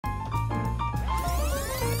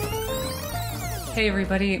Hey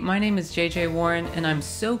everybody, my name is JJ Warren and I'm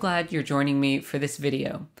so glad you're joining me for this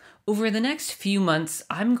video. Over the next few months,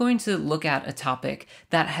 I'm going to look at a topic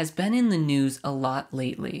that has been in the news a lot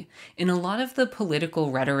lately. In a lot of the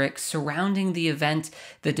political rhetoric surrounding the event,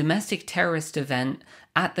 the domestic terrorist event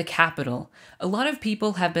at the Capitol, a lot of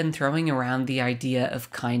people have been throwing around the idea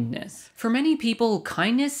of kindness. For many people,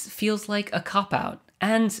 kindness feels like a cop-out.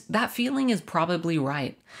 And that feeling is probably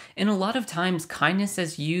right. And a lot of times, kindness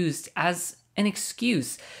is used as an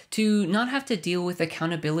excuse to not have to deal with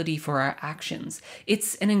accountability for our actions.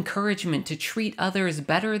 It's an encouragement to treat others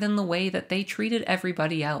better than the way that they treated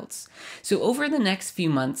everybody else. So over the next few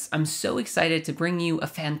months, I'm so excited to bring you a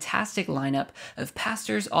fantastic lineup of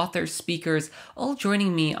pastors, authors, speakers, all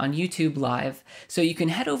joining me on YouTube Live. So you can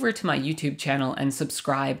head over to my YouTube channel and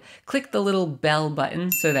subscribe. Click the little bell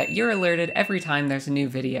button so that you're alerted every time there's a new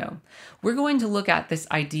video. We're going to look at this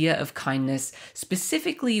idea of kindness,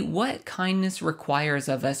 specifically what kindness requires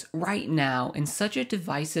of us right now in such a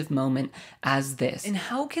divisive moment as this. And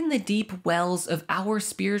how can the deep wells of our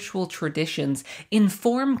spiritual traditions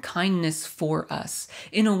inform kindness for us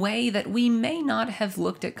in a way that we may not have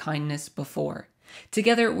looked at kindness before?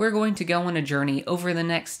 Together, we're going to go on a journey over the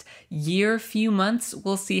next few months.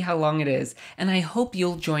 We'll see how long it is. And I hope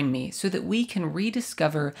you'll join me so that we can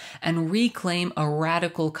rediscover and reclaim a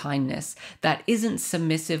radical kindness that isn't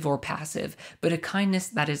submissive or passive, but a kindness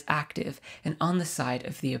that is active and on the side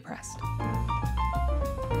of the oppressed.